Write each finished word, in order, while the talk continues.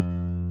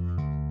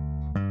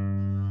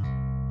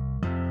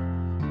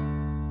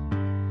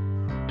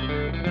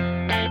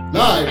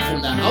Live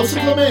from the House of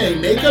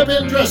LeMay Makeup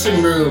and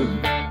Dressing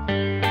Room.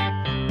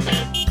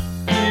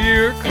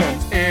 Here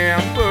comes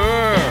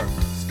Amber.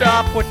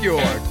 Stop what you're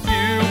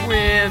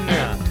doing.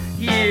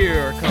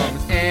 Here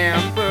comes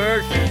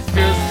Amber. She's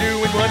just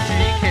doing what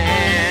she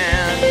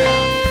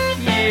can.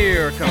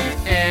 Here comes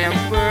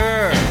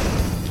Amber.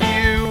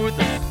 Cue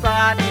the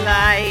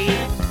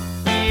spotlight.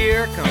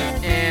 Here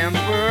comes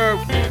Amber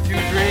with 2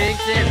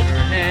 drinks in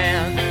her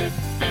hand.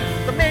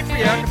 The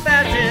matriarch of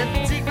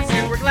fashion, secrets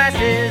to her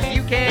glasses.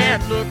 You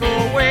can't look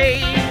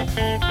away.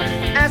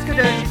 Ask her,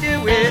 does she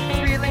do it?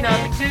 There's really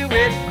nothing to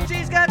it.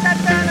 She's got that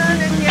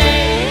feminine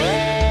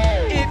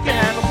game. If you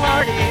have a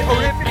party,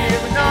 or if you're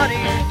feeling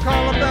naughty,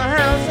 call up the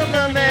House of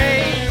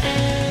LeMay.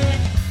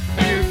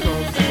 Here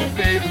comes your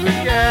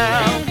favorite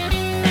gal.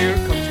 Here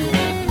comes your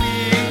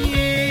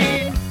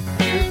queen.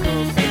 Here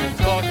comes the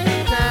talk of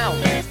the town.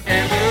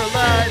 And we're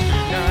live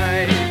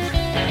tonight.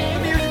 The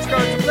music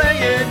starts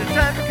playing. It's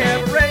time for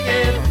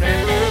cabareting on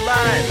Amber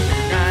Live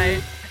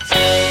tonight.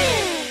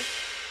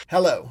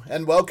 Hello,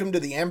 and welcome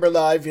to the Amber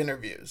Live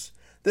interviews.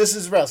 This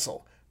is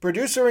Russell,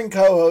 producer and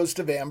co-host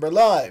of Amber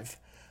Live.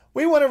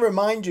 We want to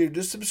remind you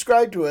to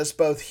subscribe to us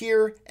both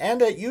here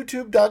and at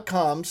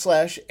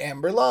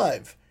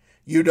youtube.com/AmberLive.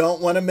 You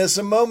don't want to miss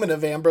a moment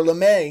of Amber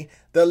LeMay,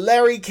 the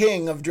Larry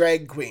King of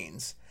drag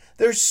queens.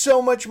 There's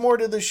so much more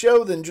to the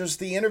show than just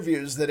the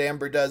interviews that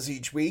Amber does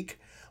each week.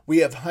 We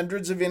have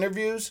hundreds of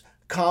interviews,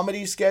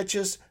 comedy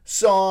sketches,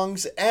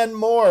 songs, and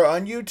more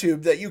on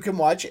YouTube that you can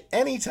watch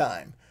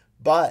anytime.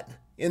 But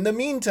in the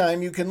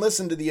meantime, you can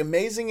listen to the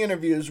amazing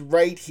interviews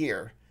right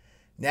here.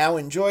 Now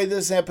enjoy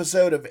this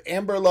episode of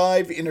Amber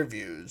Live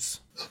Interviews.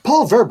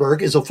 Paul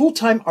VerBurg is a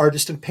full-time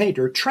artist and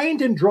painter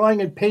trained in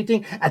drawing and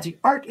painting at the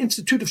Art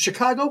Institute of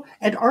Chicago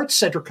and Art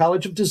Center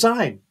College of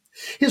Design.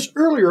 His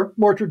earlier,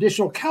 more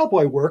traditional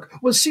cowboy work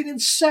was seen in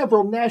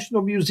several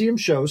national museum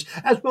shows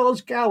as well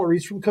as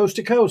galleries from coast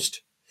to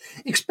coast.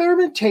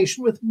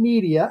 Experimentation with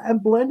media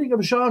and blending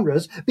of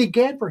genres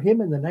began for him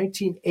in the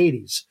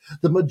 1980s.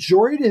 The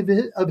majority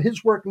of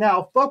his work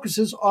now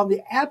focuses on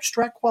the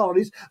abstract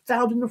qualities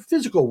found in the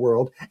physical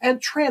world and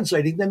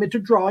translating them into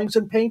drawings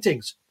and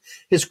paintings.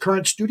 His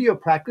current studio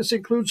practice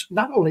includes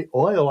not only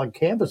oil on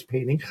canvas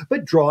painting,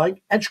 but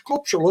drawing and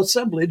sculptural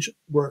assemblage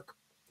work.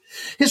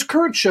 His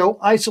current show,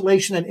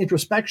 Isolation and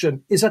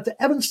Introspection, is at the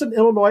Evanston,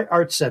 Illinois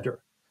Art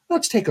Center.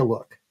 Let's take a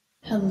look.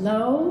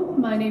 Hello,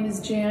 my name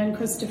is Jan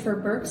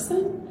Christopher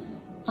Berkson.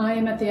 I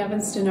am at the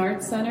Evanston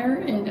Art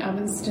Center in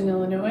Evanston,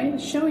 Illinois,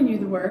 showing you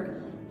the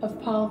work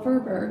of Paul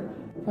VerBurg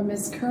from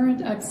his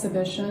current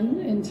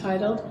exhibition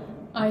entitled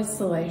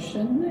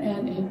Isolation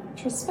and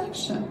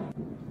Introspection.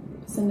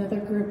 It's another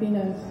grouping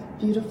of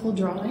beautiful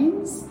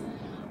drawings.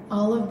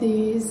 All of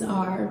these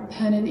are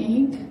pen and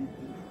ink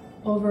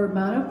over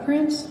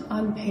monoprint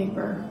on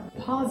paper.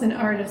 Paul is an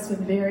artist with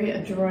very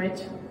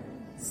adroit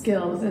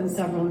skills in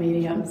several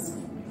mediums.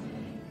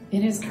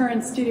 In his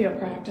current studio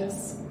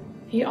practice,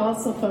 he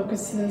also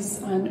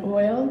focuses on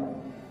oil,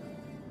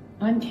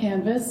 on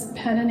canvas,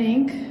 pen and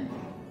ink,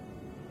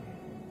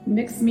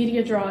 mixed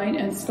media drawing,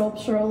 and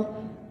sculptural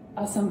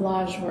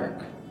assemblage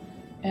work.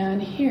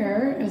 And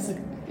here is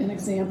an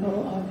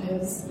example of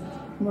his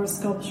more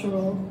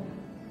sculptural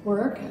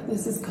work.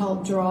 This is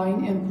called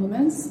Drawing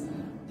Implements.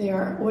 They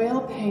are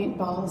oil paint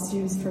balls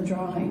used for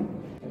drawing.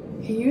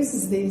 He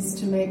uses these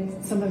to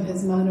make some of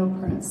his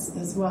monoprints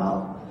as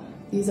well.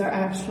 These are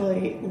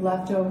actually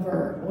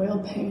leftover oil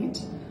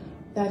paint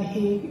that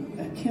he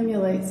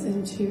accumulates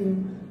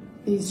into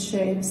these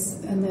shapes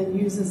and then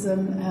uses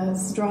them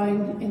as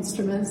drawing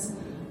instruments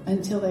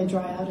until they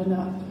dry out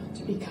enough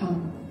to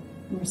become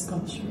more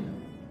sculpture.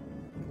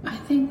 I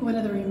think one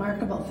of the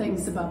remarkable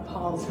things about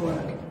Paul's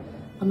work,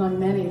 among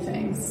many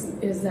things,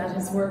 is that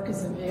his work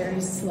is a very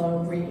slow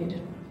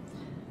read,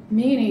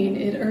 meaning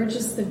it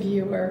urges the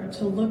viewer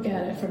to look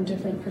at it from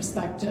different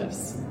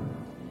perspectives.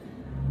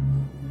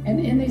 And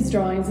in these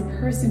drawings, a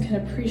person can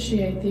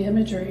appreciate the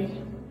imagery,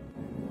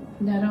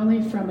 not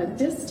only from a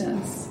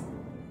distance,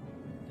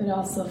 but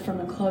also from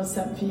a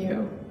close-up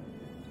view.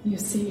 You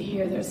see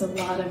here, there's a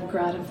lot of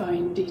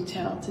gratifying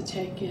detail to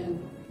take in.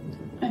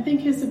 I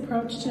think his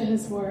approach to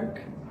his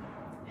work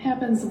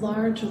happens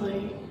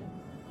largely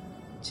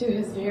to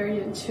his very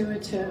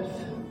intuitive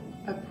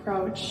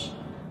approach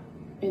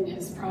in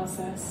his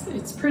process.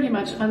 It's pretty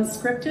much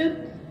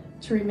unscripted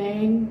to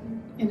remain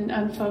in an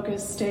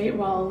unfocused state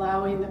while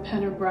allowing the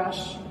pen or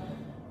brush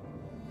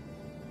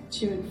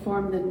to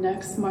inform the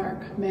next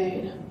mark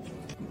made.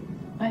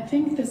 I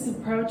think this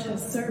approach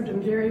has served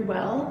him very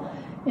well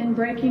in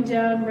breaking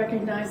down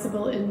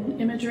recognizable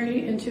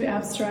imagery into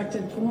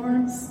abstracted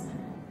forms,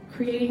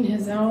 creating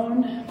his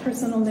own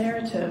personal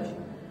narrative,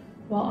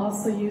 while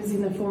also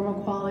using the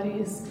formal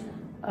qualities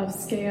of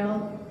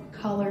scale,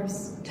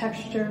 colors,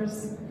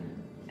 textures,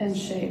 and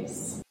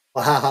shapes.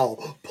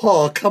 Wow,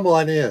 Paul, come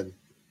on in.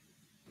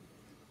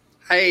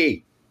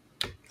 Hey,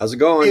 how's it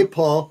going? Hey,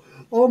 Paul.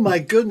 Oh, my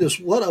goodness,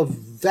 what a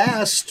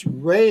vast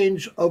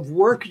range of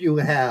work you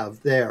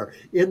have there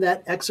in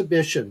that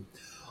exhibition.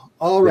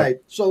 All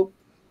right, so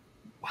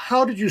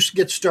how did you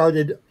get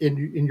started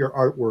in your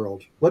art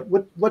world?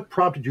 What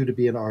prompted you to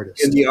be an In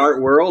artist? the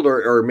art world,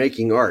 or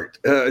making art?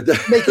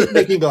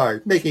 Making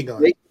art, making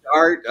art. Making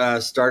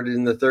art started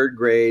in the third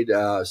grade.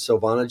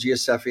 Silvana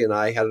Giuseppe and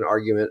I had an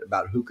argument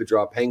about who could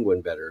draw a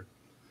penguin better.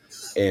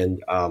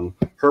 And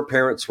her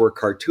parents were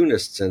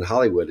cartoonists in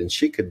Hollywood, and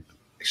she could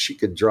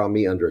draw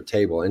me under a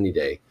table any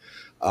day.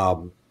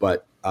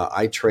 But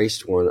I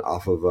traced one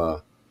off of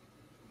a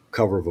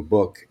cover of a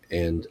book,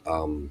 and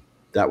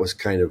that was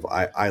kind of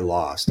I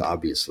lost,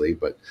 obviously,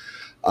 but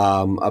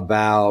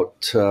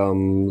about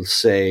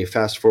say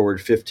fast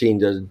forward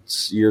 15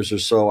 years or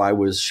so, I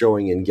was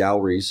showing in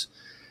galleries,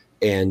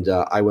 and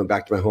I went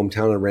back to my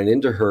hometown and ran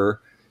into her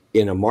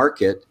in a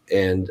market,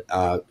 and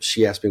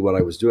she asked me what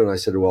I was doing. I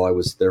said, well, I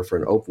was there for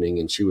an opening,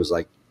 and she was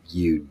like,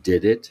 you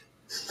did it?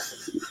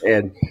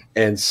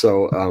 And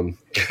so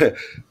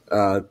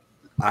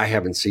I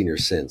haven't seen her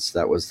since.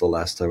 That was the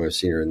last time I've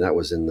seen her, and that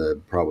was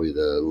in probably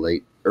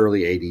the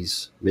early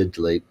 80s, mid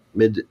to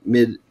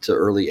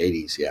early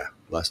 80s. Yeah,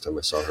 last time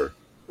I saw her.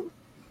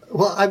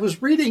 Well, I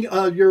was reading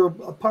your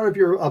part of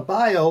your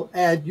bio,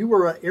 and you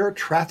were an air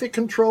traffic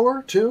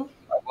controller too.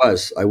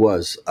 I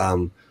was.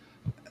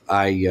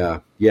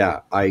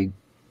 I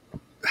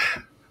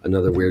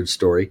another weird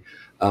story.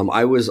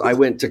 I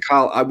went to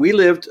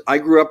college. I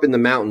grew up in the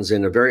mountains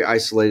in a very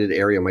isolated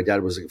area. My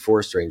dad was a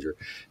forest ranger.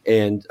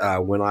 And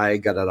when I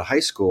got out of high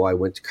school, I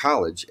went to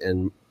college,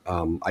 and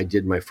I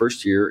did my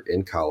first year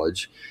in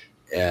college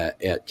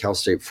at Cal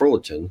State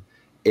Fullerton.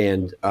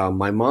 And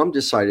my mom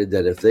decided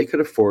that if they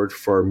could afford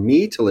for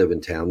me to live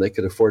in town, they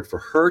could afford for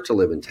her to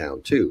live in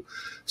town too.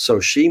 So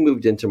she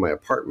moved into my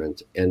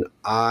apartment, and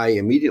I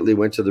immediately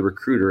went to the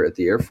recruiter at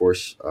the Air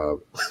Force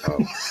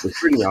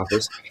recruiting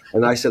office,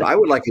 and I said, I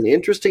would like an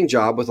interesting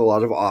job with a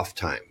lot of off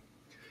time.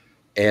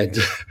 And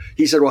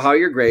he said, well, how are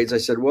your grades? I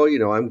said, well,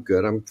 I'm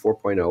good. I'm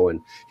 4.0.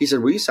 And he said,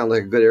 well, you sound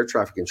like a good air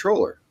traffic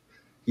controller.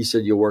 He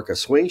said, you'll work a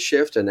swing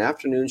shift, an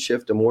afternoon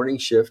shift, a morning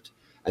shift,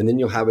 and then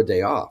you'll have a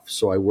day off.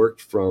 So I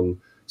worked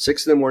from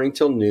 6 in the morning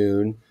till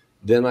noon.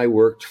 Then I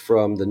worked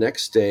from the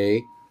next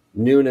day,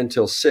 noon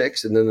until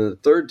 6. And then the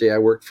third day I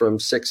worked from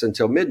 6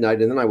 until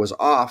midnight. And then I was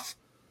off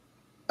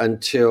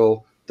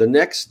until the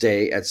next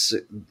day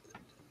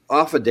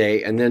off a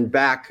day, and then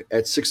back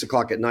at 6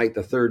 o'clock at night,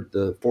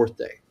 the fourth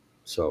day.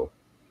 So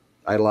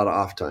I had a lot of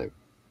off time.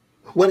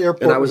 What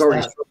airport and I was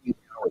already that?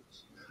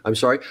 I'm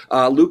sorry,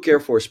 Luke Air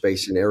Force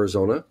Base in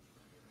Arizona.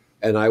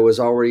 And I was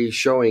already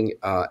showing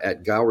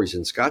at galleries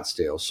in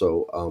Scottsdale.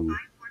 So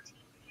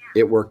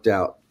it worked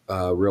out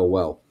real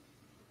well.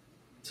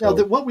 So.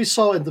 Now, what we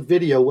saw in the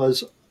video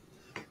was,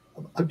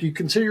 do you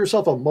consider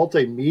yourself a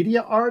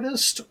multimedia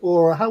artist,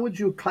 or how would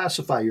you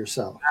classify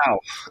yourself?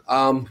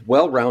 Wow.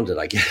 Well-rounded,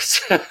 I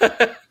guess.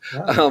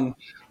 Wow.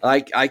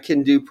 I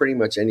can do pretty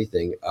much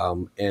anything.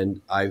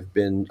 And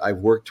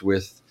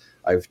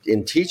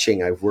in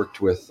teaching, I've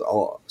worked with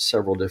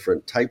several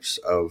different types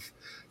of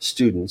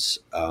students.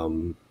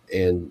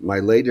 And my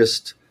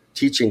latest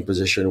teaching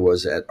position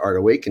was at Art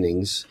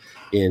Awakenings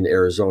in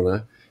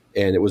Arizona,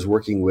 and it was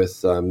working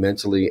with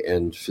mentally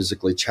and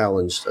physically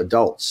challenged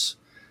adults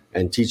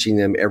and teaching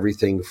them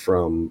everything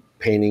from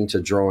painting to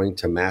drawing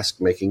to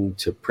mask making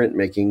to print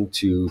making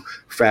to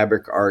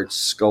fabric arts,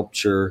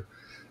 sculpture,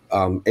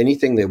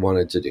 anything they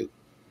wanted to do.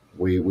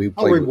 We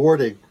How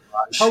rewarding!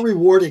 How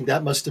rewarding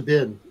that must have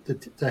been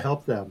to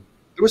help them.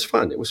 It was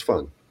fun.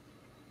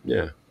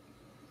 Yeah.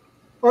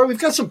 All right, we've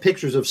got some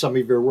pictures of some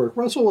of your work.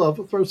 Russell, will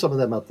throw some of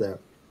them up there.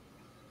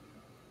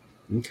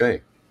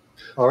 Okay.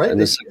 All right.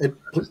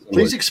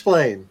 Please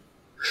explain.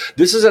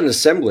 This is an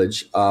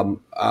assemblage.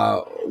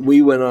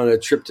 We went on a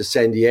trip to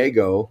San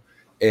Diego,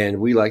 and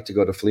we like to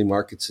go to flea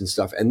markets and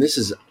stuff. And this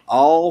is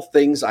all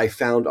things I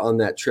found on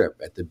that trip.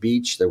 At the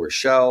beach, there were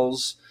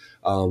shells.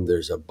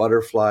 There's a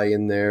butterfly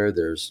in there.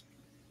 There's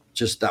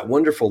just that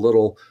wonderful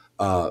little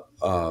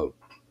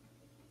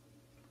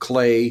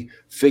clay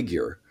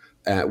figure,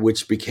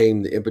 which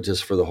became the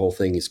impetus for the whole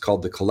thing. It's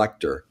called the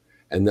Collector.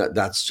 And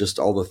that's just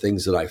all the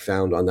things that I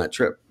found on that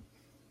trip.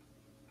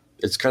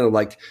 It's kind of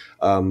like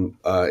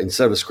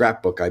instead of a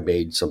scrapbook, I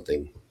made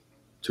something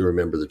to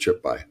remember the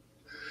trip by.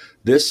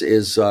 This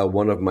is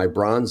one of my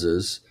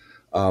bronzes,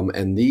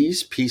 and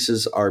these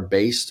pieces are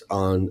based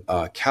on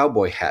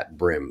cowboy hat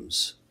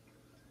brims.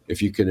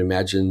 If you can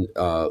imagine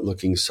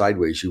looking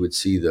sideways, you would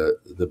see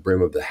the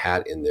brim of the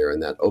hat in there,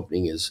 and that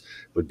opening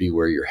would be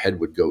where your head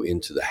would go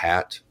into the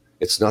hat.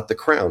 It's not the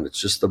crown, it's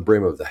just the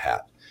brim of the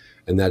hat.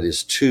 And that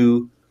is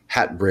 2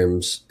 hat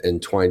brims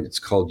entwined. It's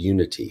called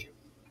Unity.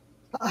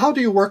 How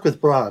do you work with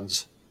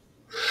bronze?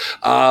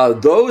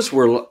 Those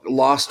were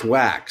lost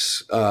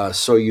wax.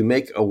 So you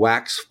make a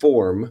wax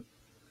form,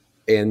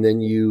 and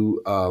then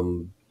you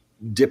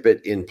dip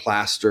it in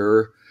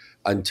plaster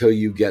until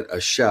you get a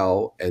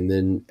shell, and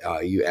then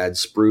you add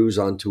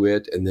sprues onto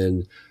it, and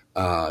then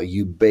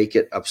you bake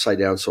it upside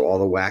down so all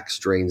the wax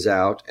drains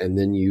out, and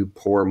then you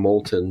pour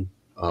molten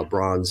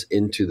bronze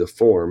into the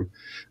form.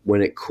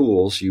 When it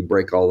cools, you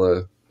break all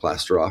the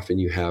plaster off, and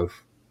you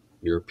have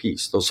your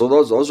piece. So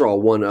those are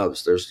all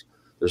one-ofs.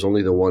 There's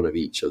only the one of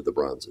each of the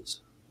bronzes.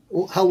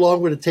 How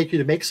long would it take you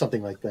to make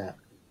something like that?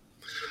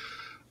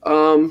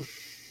 Um,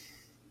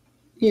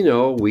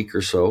 a week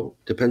or so.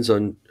 Depends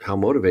on how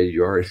motivated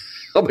you are and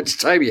how much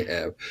time you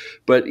have.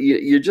 But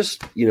you're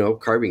just,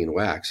 carving in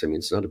wax. I mean,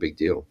 it's not a big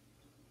deal.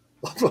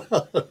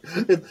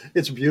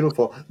 It's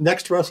beautiful.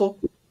 Next, Russell.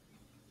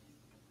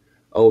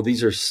 Oh,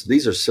 these are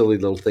silly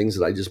little things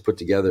that I just put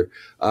together.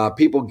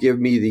 People give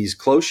me these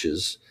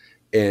cloches,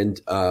 and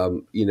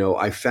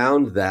I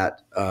found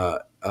that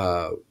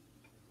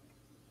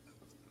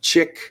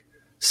chick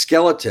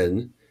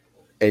skeleton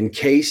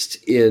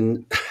encased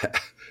in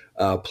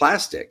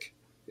plastic.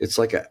 It's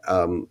like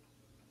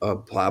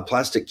a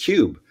plastic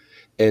cube.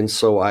 And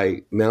so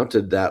I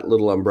mounted that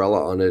little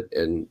umbrella on it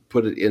and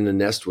put it in a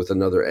nest with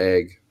another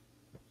egg,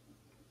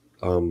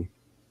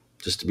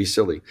 just to be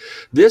silly.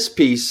 This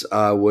piece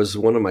was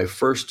one of my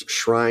first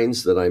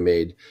shrines that I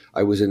made.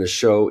 I was in a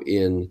show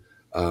in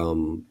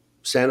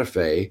Santa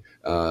Fe,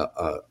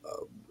 a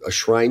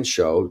shrine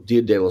show,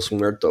 Dia de los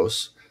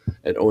Muertos,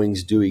 at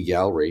Owings Dewey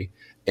Gallery.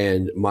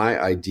 And my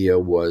idea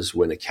was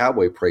when a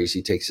cowboy prays,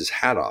 he takes his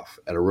hat off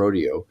at a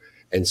rodeo.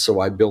 And so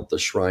I built the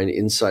shrine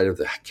inside of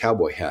the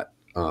cowboy hat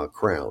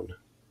crown.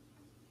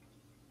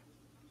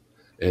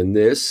 And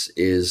this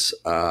is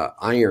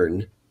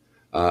iron.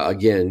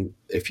 Again,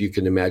 if you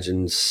can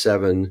imagine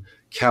 7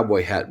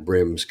 cowboy hat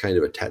brims kind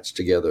of attached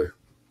together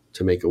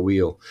to make a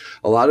wheel.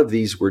 A lot of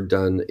these were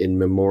done in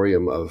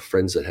memoriam of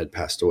friends that had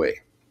passed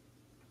away.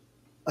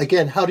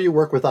 Again, how do you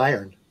work with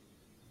iron?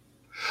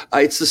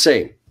 It's the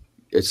same.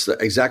 It's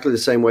exactly the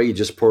same way. You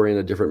just pour in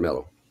a different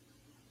metal.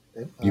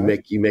 Okay, You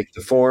make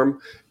the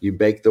form, you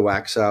bake the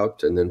wax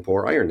out, and then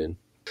pour iron in.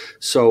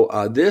 So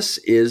this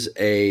is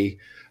a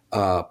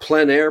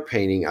plein air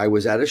painting. I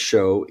was at a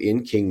show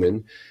in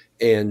Kingman,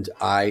 and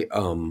I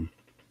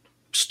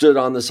stood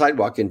on the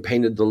sidewalk and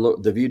painted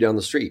the view down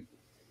the street.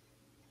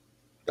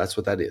 That's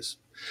what that is.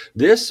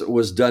 This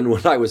was done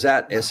when I was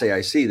at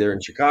SAIC there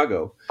in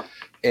Chicago.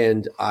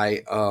 And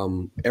I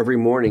every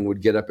morning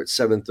would get up at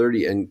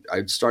 7:30, and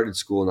I'd started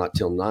school not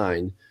till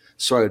 9.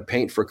 So I would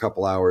paint for a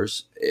couple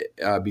hours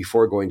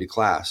before going to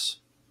class,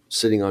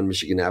 sitting on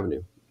Michigan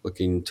Avenue,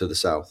 looking to the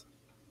south.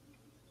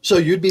 So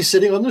you'd be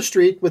sitting on the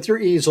street with your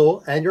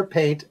easel and your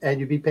paint, and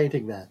you'd be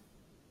painting that.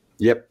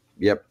 Yep.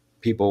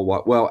 People,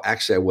 well,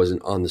 actually, I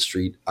wasn't on the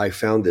street. I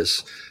found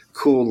this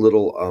cool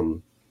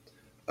little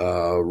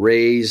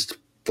raised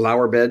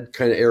flower bed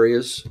kind of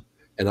areas,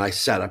 and I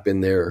sat up in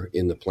there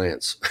in the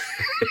plants.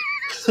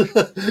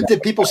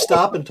 Did people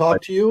stop and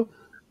talk to you?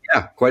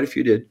 Yeah, quite a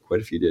few did.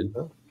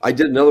 Oh. I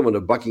did another one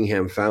of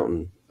Buckingham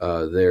Fountain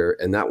there,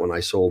 and that one I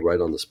sold right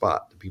on the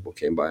spot. The people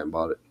came by and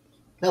bought it.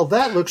 Now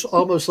that looks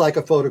almost like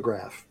a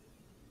photograph.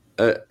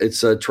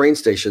 It's a train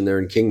station there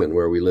in Kingman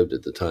where we lived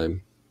at the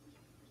time.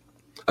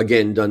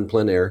 Again, done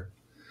plein air,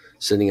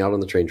 sitting out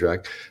on the train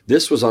track.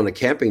 This was on a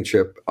camping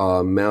trip,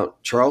 Mount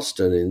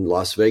Charleston in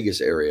Las Vegas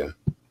area.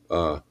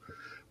 The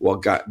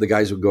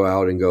guys would go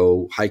out and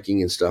go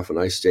hiking and stuff, and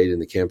I stayed in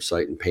the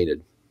campsite and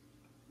painted.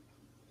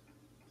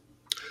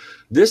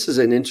 This is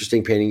an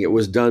interesting painting. It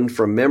was done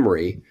from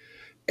memory,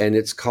 and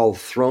it's called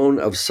Throne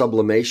of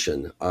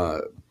Sublimation.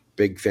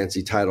 Big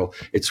fancy title.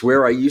 It's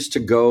where I used to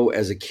go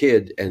as a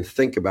kid and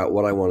think about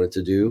what I wanted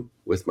to do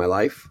with my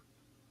life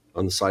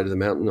on the side of the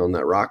mountain on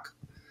that rock.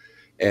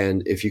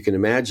 And if you can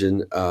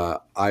imagine,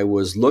 I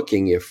was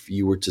looking, if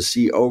you were to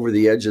see over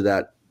the edge of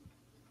that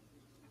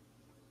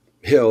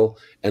hill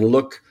and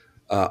look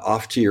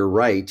off to your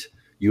right,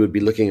 you would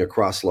be looking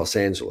across Los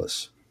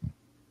Angeles.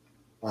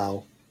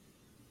 Wow.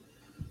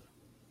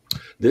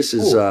 This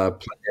is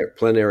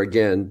plein air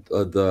again,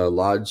 the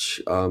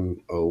lodge.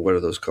 What are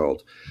those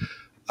called?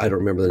 I don't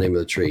remember the name of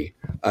the tree.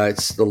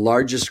 It's the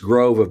largest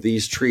grove of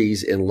these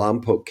trees in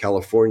Lompoc,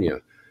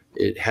 California.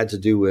 It had to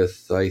do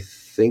with, I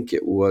think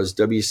it was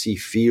W.C.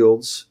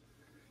 Fields,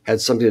 had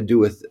something to do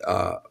with,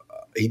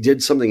 he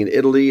did something in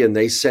Italy, and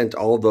they sent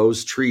all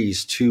those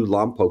trees to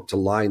Lompoc to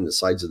line the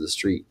sides of the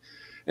street.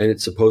 And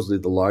it's supposedly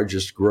the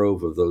largest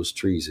grove of those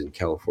trees in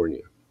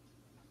California.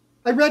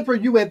 I read where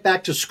you went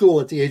back to school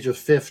at the age of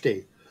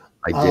 50.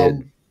 I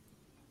did.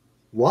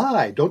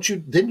 Why?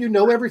 Didn't you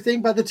know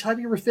everything by the time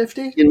you were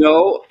 50?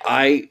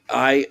 I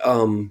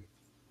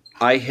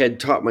had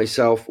taught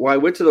myself. Well, I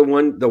went to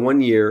the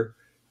one year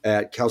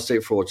at Cal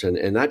State Fullerton,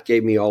 and that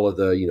gave me all of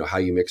the, how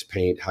you mix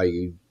paint, how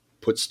you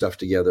put stuff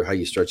together, how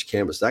you stretch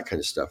canvas, that kind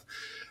of stuff.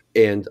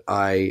 And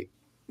my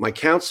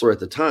counselor at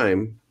the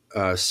time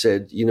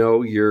said,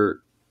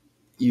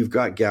 you've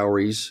got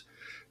galleries,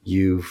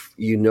 you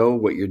know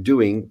what you're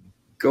doing,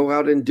 go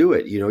out and do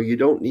it. You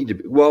don't need to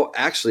be, well,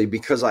 actually,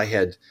 because I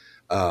had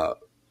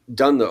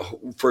done the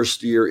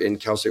first year in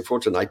Cal State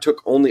Fullerton, I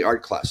took only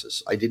art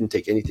classes. I didn't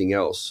take anything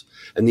else.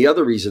 And the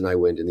other reason I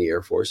went in the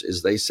Air Force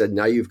is they said,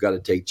 now you've got to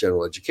take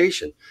general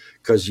education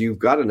because you've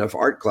got enough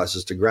art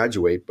classes to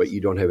graduate, but you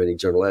don't have any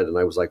general ed. And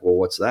I was like, well,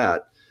 what's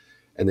that?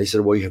 And they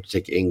said, well, you have to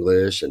take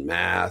English and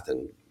math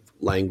and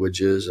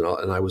languages and all.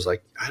 And I was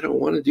like, I don't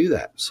want to do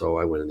that. So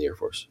I went in the Air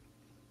Force.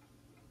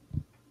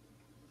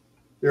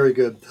 Very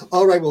good.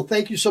 All right. Well,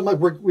 thank you so much.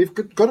 We're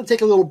going to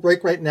take a little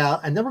break right now,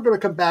 and then we're going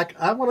to come back.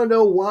 I want to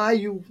know why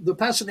the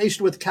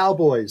fascination with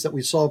cowboys that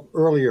we saw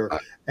earlier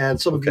and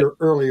some of Okay. your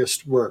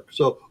earliest work.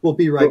 So we'll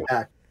be right Cool.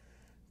 back.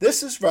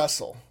 This is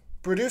Russell,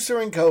 producer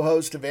and co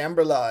host of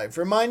Amber Live,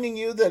 reminding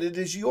you that it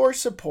is your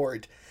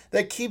support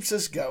that keeps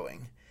us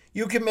going.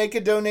 You can make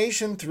a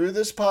donation through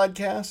this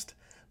podcast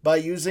by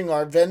using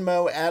our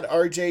Venmo at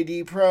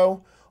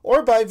RJDPro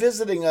or by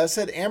visiting us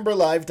at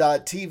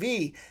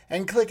amberlive.tv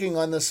and clicking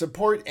on the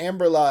Support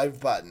Amber Live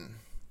button.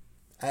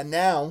 And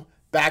now,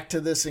 back to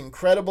this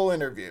incredible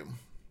interview.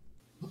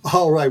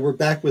 All right, we're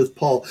back with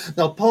Paul.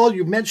 Now, Paul,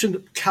 you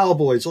mentioned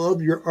cowboys. A lot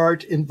of your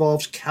art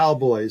involves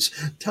cowboys.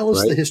 Tell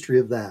us the history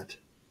of that.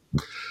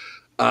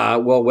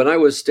 Well, when I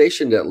was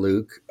stationed at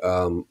Luke,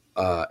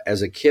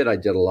 as a kid, I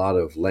did a lot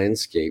of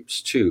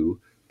landscapes too,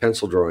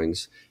 pencil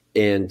drawings.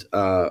 And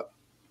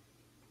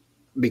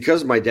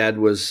because my dad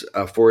was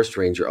a forest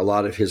ranger, a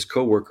lot of his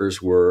coworkers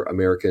were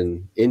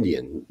American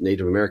Indian,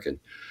 Native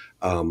American.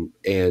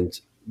 And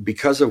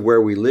because of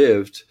where we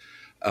lived,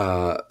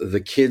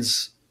 the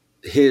kids,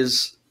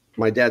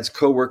 my dad's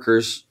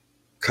coworkers,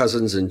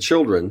 cousins, and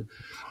children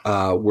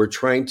were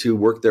trying to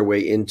work their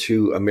way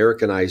into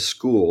Americanized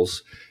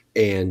schools,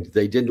 and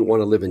they didn't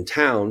want to live in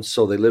town,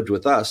 so they lived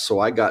with us. So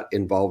I got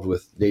involved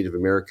with Native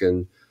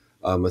American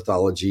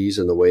mythologies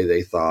and the way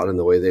they thought and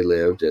the way they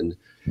lived, and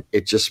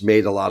it just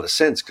made a lot of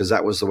sense because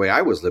that was the way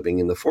I was living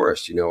in the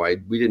forest. You know,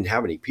 we didn't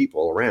have any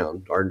people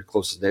around. Our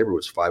closest neighbor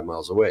was 5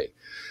 miles away.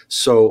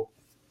 So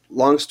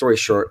long story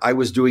short, I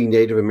was doing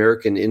Native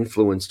American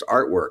influenced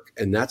artwork,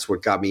 and that's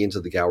what got me into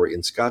the gallery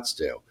in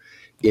Scottsdale.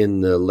 In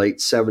the late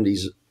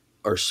 70s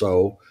or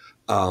so,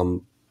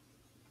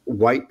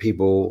 white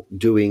people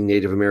doing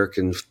Native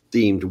American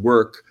themed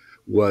work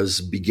was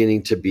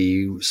beginning to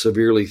be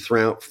severely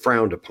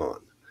frowned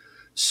upon.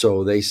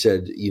 So they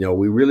said, you know,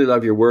 we really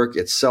love your work.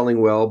 It's selling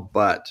well,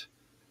 but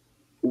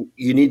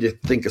you need to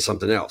think of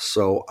something else.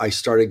 So I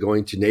started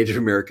going to Native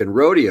American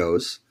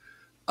rodeos.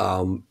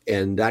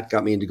 And that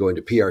got me into going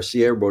to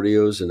PRCA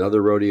rodeos and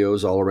other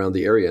rodeos all around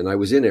the area. And I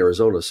was in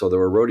Arizona, so there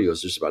were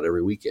rodeos just about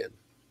every weekend.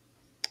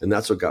 And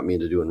that's what got me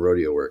into doing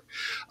rodeo work.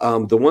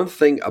 The one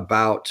thing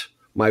about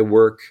my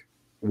work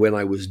when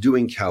I was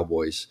doing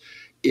cowboys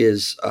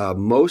is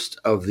most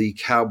of the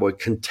cowboy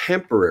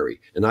contemporary,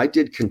 and I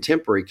did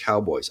contemporary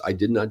cowboys. I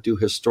did not do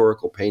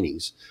historical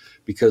paintings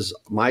because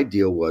my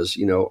deal was,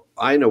 you know,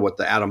 I know what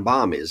the atom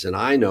bomb is and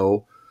I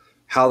know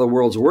how the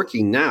world's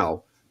working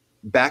now.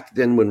 Back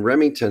then when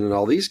Remington and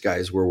all these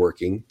guys were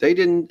working, they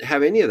didn't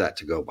have any of that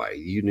to go by.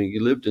 You know,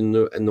 you lived in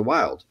the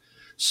wild.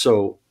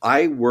 So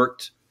I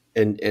worked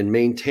and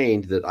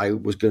maintained that I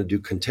was going to do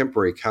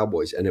contemporary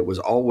cowboys, and it was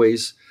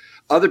always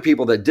other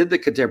people that did the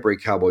contemporary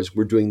cowboys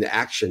were doing the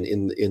action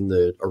in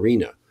the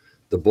arena,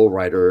 the bull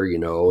rider, you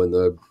know, and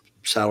the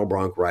saddle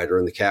bronc rider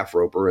and the calf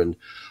roper. And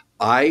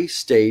I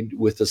stayed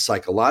with the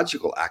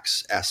psychological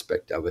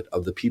aspect of it,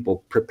 of the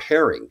people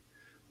preparing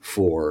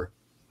for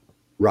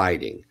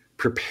riding,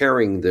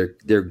 preparing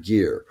their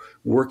gear,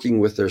 working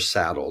with their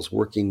saddles,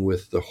 working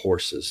with the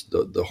horses,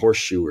 the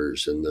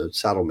horseshoers and the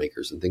saddle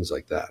makers and things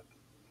like that.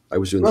 I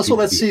was doing. Russell,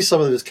 let's see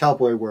some of this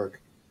cowboy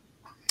work.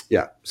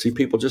 Yeah, see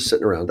people just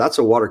sitting around. That's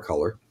a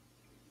watercolor.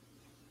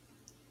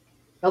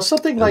 Now,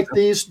 something like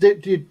these,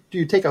 do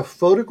you take a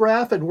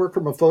photograph and work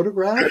from a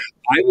photograph?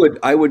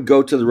 I would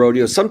go to the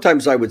rodeo.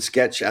 Sometimes I would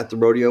sketch at the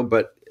rodeo,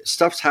 but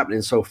stuff's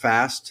happening so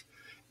fast,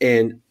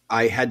 and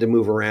I had to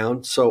move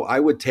around. So I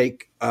would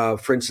take,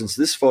 for instance,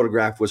 this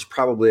photograph was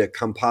probably a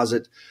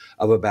composite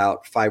of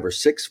about 5 or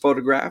 6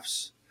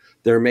 photographs.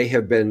 There may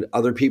have been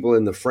other people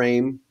in the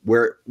frame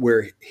where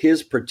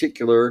his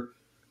particular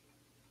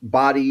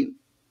body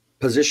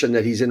position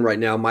that he's in right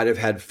now might have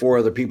had 4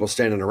 other people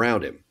standing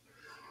around him.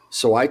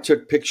 So I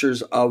took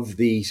pictures of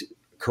the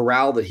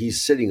corral that he's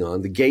sitting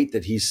on, the gate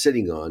that he's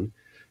sitting on,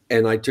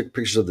 and I took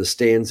pictures of the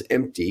stands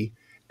empty,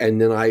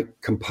 and then I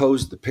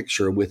composed the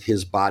picture with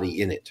his body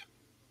in it.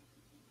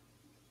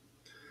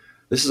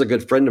 This is a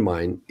good friend of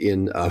mine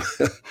in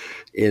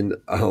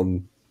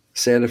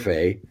Santa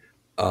Fe,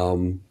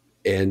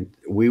 and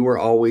we were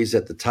always,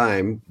 at the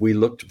time, we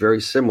looked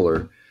very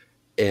similar,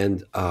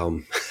 and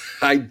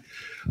I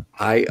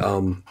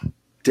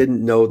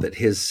didn't know that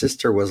his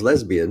sister was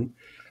lesbian,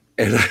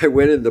 and I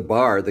went in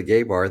the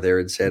gay bar there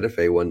in Santa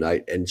Fe one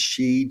night, and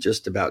she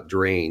just about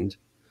drained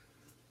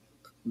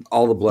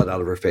all the blood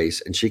out of her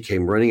face, and she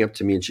came running up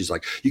to me and she's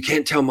like, you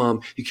can't tell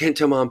mom,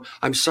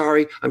 I'm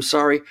sorry.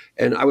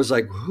 And I was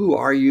like, who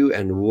are you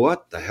and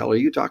what the hell are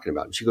you talking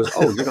about? And she goes,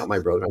 oh, you're not my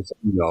brother. I said,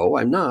 no,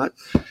 I'm not.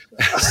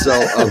 So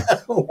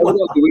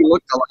we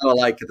looked a lot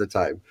alike at the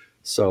time.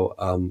 So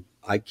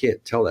I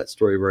can't tell that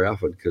story very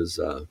often because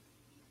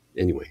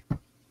anyway,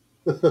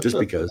 just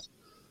because.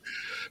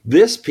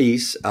 This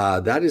piece,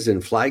 that is in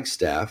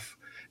Flagstaff,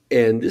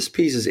 and this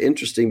piece is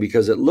interesting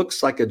because it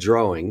looks like a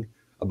drawing,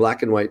 a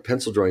black and white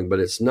pencil drawing, but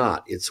it's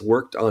not. It's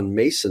worked on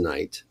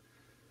masonite,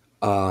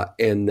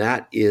 and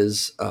that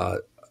is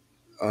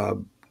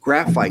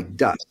graphite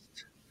dust.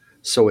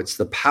 So it's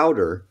the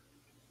powder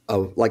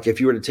like if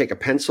you were to take a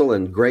pencil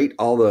and grate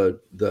all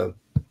the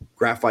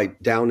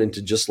graphite down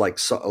into just like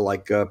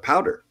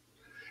powder,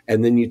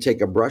 and then you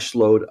take a brush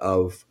load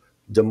of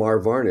Damar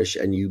varnish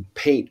and you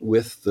paint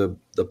with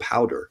the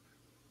powder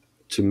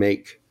to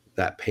make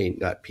that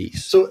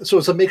piece. So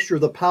it's a mixture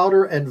of the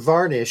powder and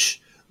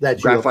varnish that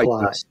you Graphite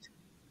apply. dust,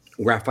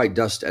 graphite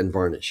dust and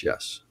varnish.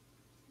 Yes.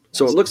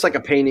 So it looks like a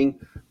painting,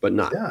 but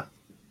not. Yeah.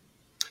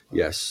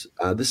 Yes.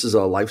 This is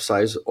a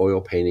life-size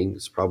oil painting.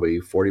 It's probably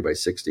 40 by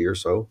 60 or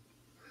so.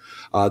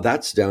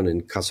 That's down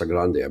in Casa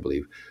Grande, I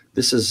believe.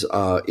 This is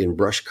in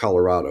Brush,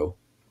 Colorado.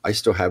 I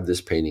still have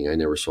this painting. I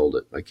never sold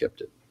it. I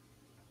kept it.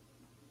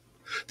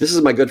 This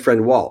is my good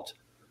friend Walt,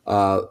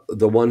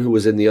 the one who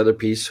was in the other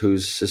piece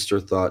whose sister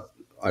thought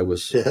I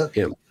was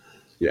him.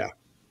 Yeah.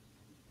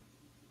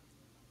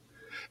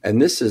 And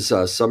this is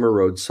a Summer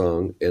Road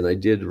song, and I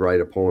did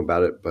write a poem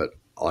about it, but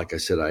like I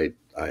said,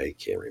 I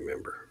can't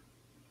remember.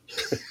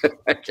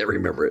 I can't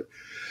remember it.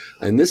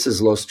 And this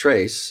is Los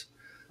Tres.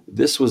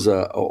 This was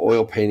a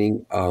oil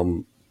painting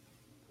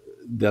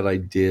that I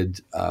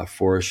did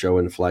for a show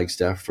in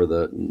Flagstaff for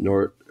the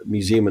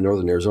Museum of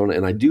Northern Arizona,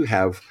 and I do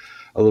have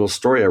a little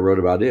story I wrote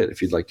about it,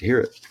 if you'd like to hear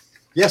it.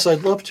 Yes,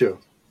 I'd love to.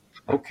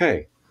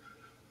 Okay.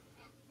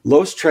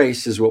 Los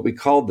Tres is what we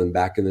called them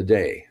back in the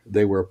day.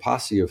 They were a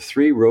posse of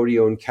 3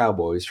 rodeo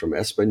cowboys from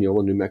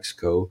Espanola, New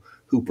Mexico,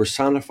 who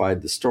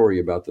personified the story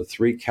about the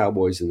 3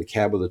 cowboys in the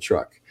cab of the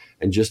truck,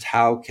 and just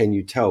how can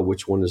you tell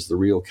which one is the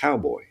real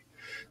cowboy?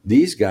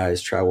 These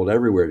guys traveled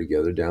everywhere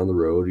together down the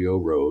rodeo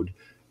road,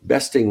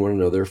 besting one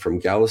another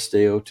from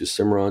Galisteo to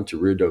Cimarron to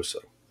Ruidoso.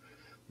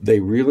 They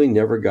really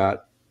never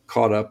got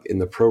caught up in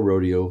the pro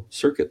rodeo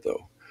circuit,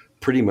 though.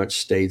 Pretty much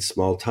stayed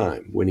small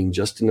time, winning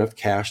just enough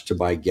cash to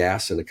buy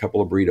gas and a couple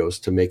of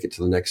burritos to make it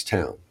to the next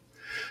town.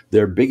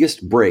 Their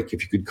biggest break,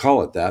 if you could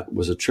call it that,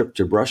 was a trip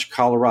to Brush,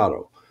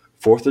 Colorado,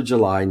 4th of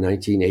July,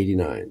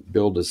 1989,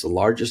 billed as the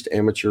largest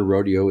amateur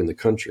rodeo in the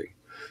country.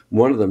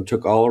 One of them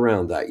took all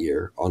around that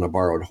year on a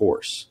borrowed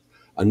horse.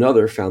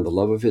 Another found the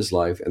love of his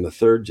life, and the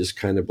third just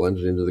kind of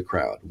blended into the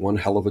crowd. One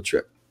hell of a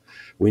trip.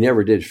 We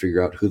never did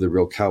figure out who the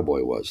real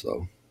cowboy was,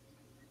 though.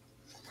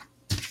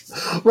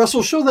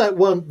 Russell, show that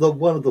one, the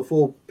one of the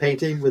full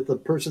painting with the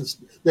person's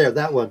there,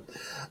 that one.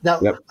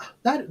 Now, Yep.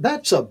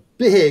 that's a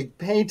big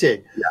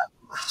painting. Yeah.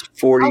 It's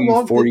 40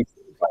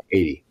 by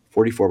 80,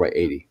 44 by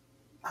 80.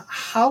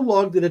 How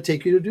long did it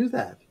take you to do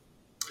that?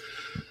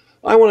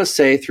 I want to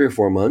say 3 or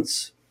 4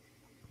 months.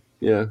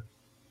 Yeah.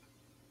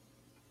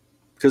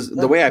 Because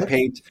the way I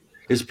paint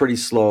is pretty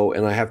slow,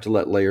 and I have to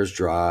let layers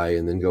dry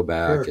and then go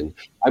back. Sure. And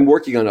I'm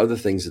working on other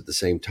things at the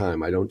same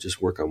time. I don't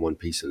just work on one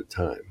piece at a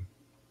time.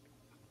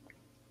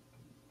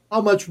 How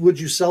much would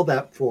you sell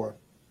that for?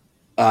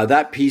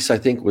 That piece, I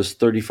think, was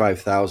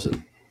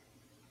 $35,000.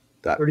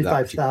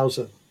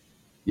 35,000.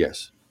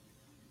 Yes.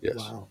 Yes.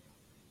 Wow.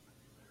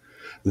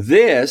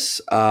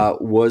 This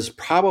was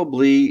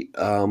probably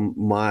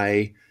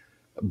my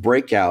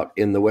breakout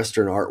in the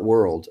Western art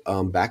world.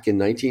 Back in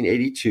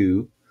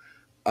 1982,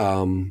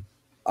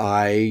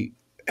 I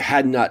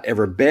had not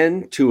ever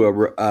been to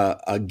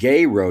a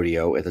gay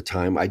rodeo at the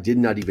time. I did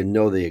not even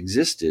know they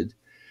existed.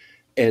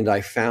 And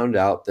I found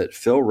out that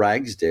Phil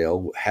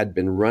Ragsdale had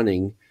been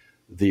running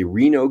the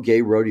Reno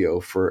Gay Rodeo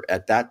for,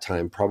 at that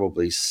time,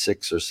 probably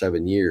 6 or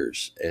 7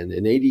 years. And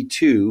in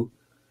 82,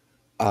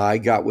 I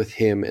got with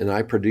him and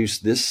I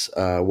produced this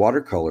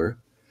watercolor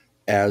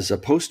as a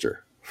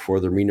poster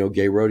for the Reno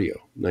Gay Rodeo,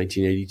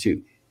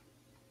 1982.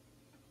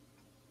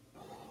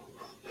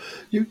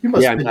 You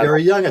must have been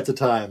very young at the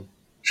time.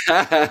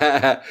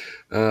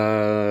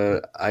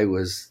 I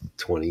was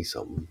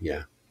 20-something,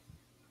 yeah.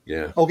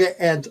 Yeah. Okay,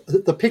 and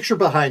the picture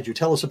behind you,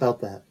 tell us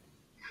about that.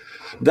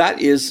 That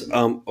is,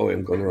 I'm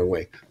going the wrong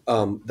way.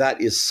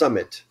 That is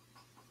Summit.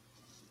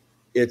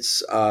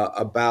 It's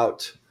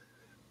about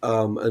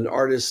an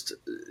artist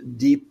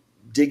deep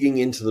digging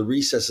into the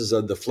recesses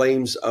of the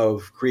flames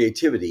of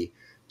creativity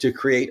to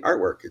create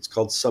artwork. It's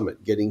called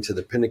Summit, getting to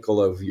the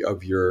pinnacle of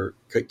your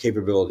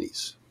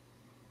capabilities.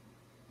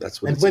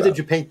 That's what and it's when about. did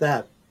you paint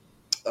that?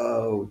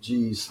 Oh,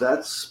 geez.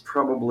 That's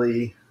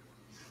probably,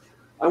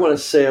 I want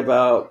to say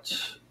about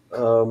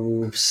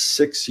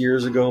 6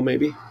 years ago,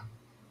 maybe.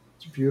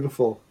 It's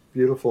beautiful.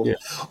 Beautiful. Yeah.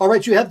 All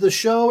right, you have the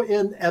show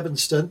in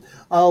Evanston.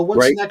 What's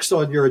Right. next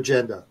on your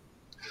agenda?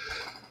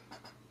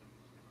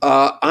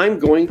 I'm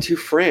going to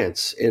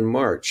France in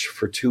March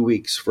for 2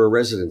 weeks for a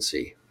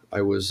residency.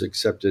 I was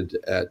accepted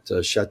at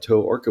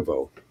Chateau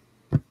Orcevaux.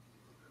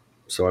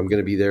 So I'm going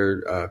to be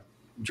there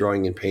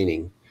drawing and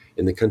painting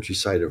in the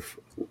countryside of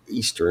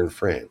eastern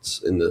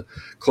France,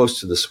 close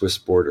to the Swiss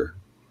border.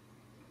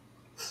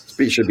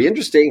 It should be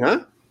interesting,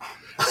 huh?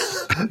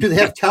 Do they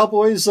have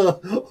cowboys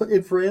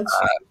in France?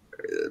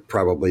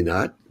 Probably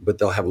not, but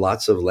they'll have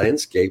lots of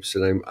landscapes,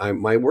 and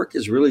my work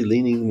is really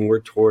leaning more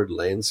toward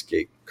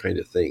landscape kind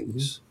of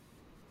things.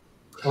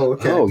 Oh,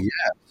 okay. Oh,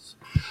 yes.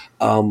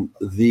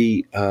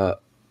 The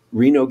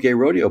Reno Gay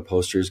Rodeo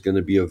poster is going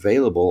to be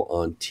available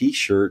on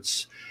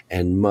T-shirts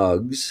and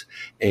mugs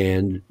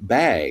and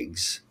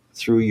bags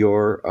through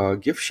your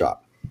gift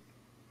shop.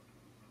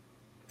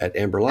 at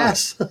Amber Live.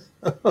 Yes.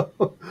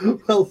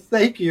 Well,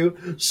 thank you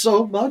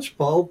so much,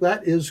 Paul.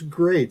 That is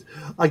great.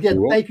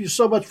 Again, thank you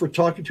so much for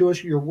talking to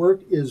us. Your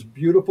work is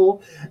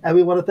beautiful. And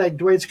we want to thank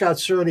Dwayne Scott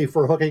Cerny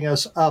for hooking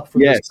us up for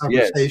this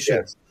conversation.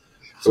 Yes.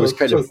 It was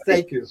kind of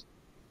funny. Thank you.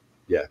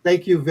 Yeah.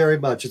 Thank you very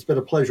much. It's been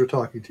a pleasure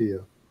talking to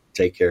you.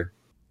 Take care.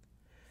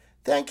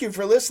 Thank you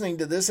for listening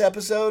to this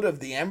episode of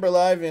the Amber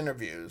Live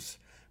Interviews.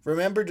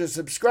 Remember to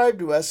subscribe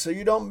to us so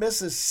you don't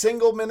miss a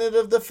single minute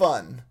of the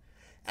fun.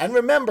 And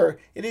remember,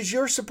 it is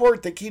your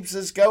support that keeps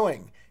us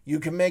going. You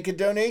can make a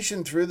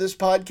donation through this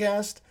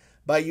podcast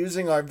by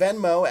using our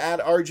Venmo at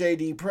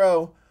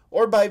RJDPro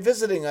or by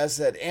visiting us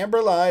at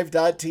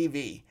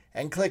amberlive.tv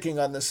and clicking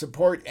on the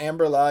Support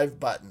Amber Live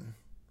button.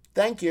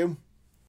 Thank you.